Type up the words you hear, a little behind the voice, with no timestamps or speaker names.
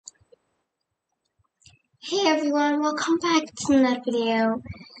Hey everyone, welcome back to another video.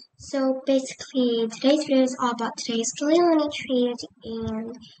 So basically, today's video is all about today's Leilani Trade,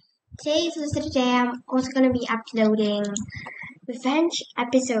 and today's the day I'm also going to be uploading Revenge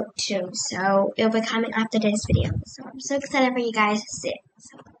Episode 2, so it'll be coming after this video. So I'm so excited for you guys to see it.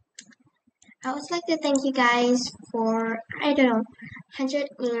 So I would like to thank you guys for,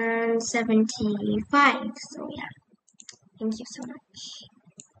 175, so yeah, thank you so much.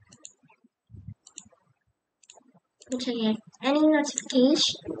 Okay, any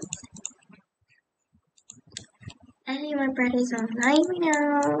notifications? Hey, my brother's online right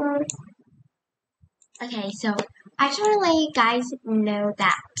now. Okay, so I just want to let you guys know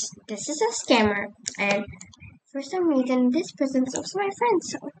that this is a scammer, and for some reason, this person is also my friend,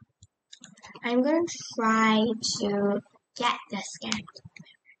 so I'm gonna try to get this scam.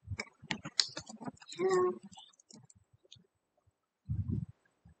 Hello.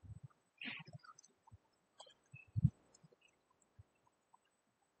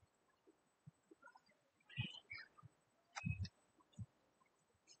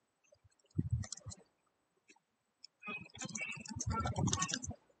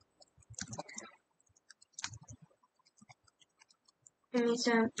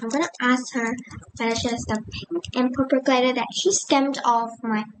 So I'm gonna ask her whether she has the pink and purple glider that she scammed off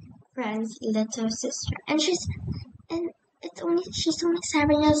my friend's little sister, and she's only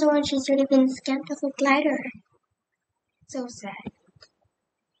 7 years old and she's already been scammed off a glider. So sad.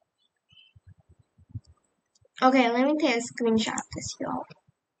 Okay, let me take a screenshot of this, y'all.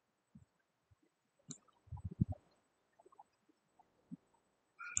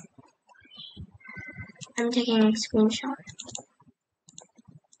 I'm taking a screenshot.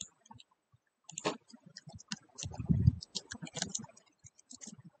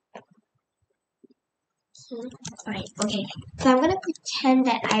 Alright, okay. So I'm gonna pretend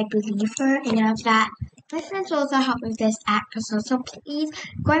that I believe her, and after that, my friends will also help with this episode. So please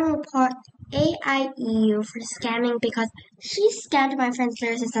go and report AIEU for scamming because she scammed my friend's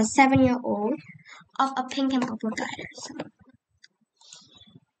little sister, 7-year-old, of a pink and purple glider. So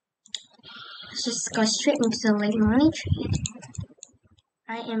let's just go straight into the Leilani Trade.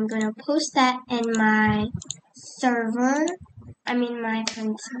 I am gonna post that in my server. My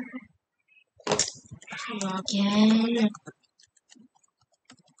friend's server. Login.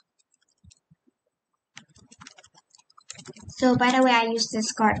 So by the way, I use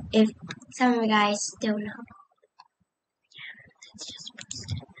this card if some of you guys don't know. Let's just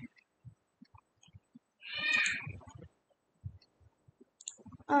post it.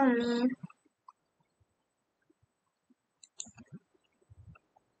 Oh man.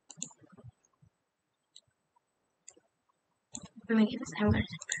 Oh my goodness, I'm gonna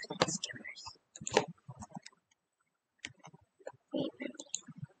post this first. Wait.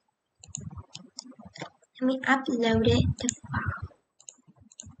 Let me upload it to file.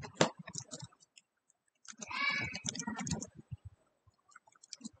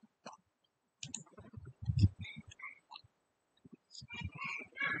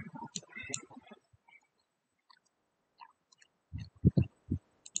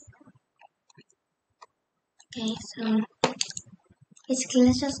 Okay, so basically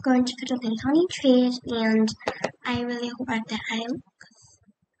let's just go into the Leilani Trade, and I really hope that I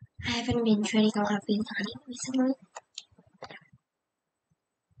haven't been trading a lot of Leilani recently.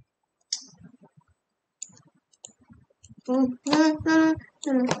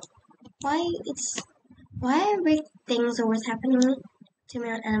 Why are big things always happening to me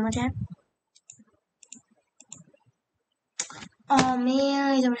on Animal Jam? Oh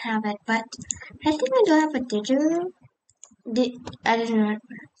man, I don't have it, but I think I do have a digital. I don't know.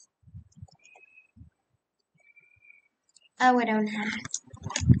 Oh, I don't have it.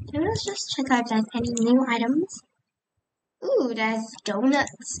 Let's just check out if there's any new items. Ooh, there's donut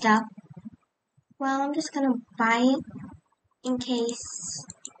stuff. Well, I'm just gonna buy it in case.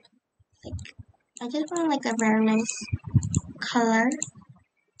 I just want a very nice color.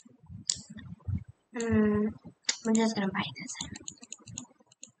 I'm just gonna buy this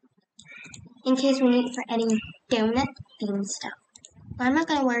in case we need for any donut themed stuff. But I'm not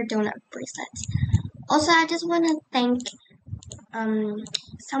gonna wear donut bracelets. Also, I just want to thank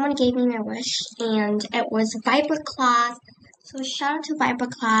someone gave me my wish, and it was Viper Class. So shout out to Viper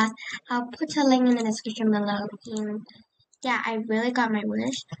Class. I'll put a link in the description below. And yeah, I really got my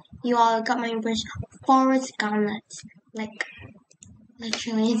wish. You all got my wish. Forest gauntlets,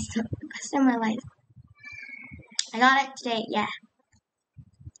 literally, it's the best of my life. I got it today. Yeah.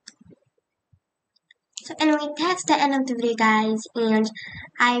 So anyway, that's the end of the video, guys, and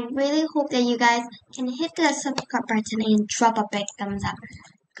I really hope that you guys can hit the subscribe button and drop a big thumbs up.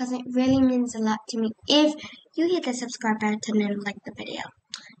 because it really means a lot to me if you hit the subscribe button and like the video.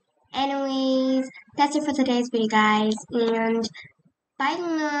 Anyways, that's it for today's video, guys, and bye,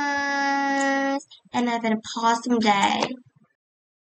 Lunars, and have an awesome day.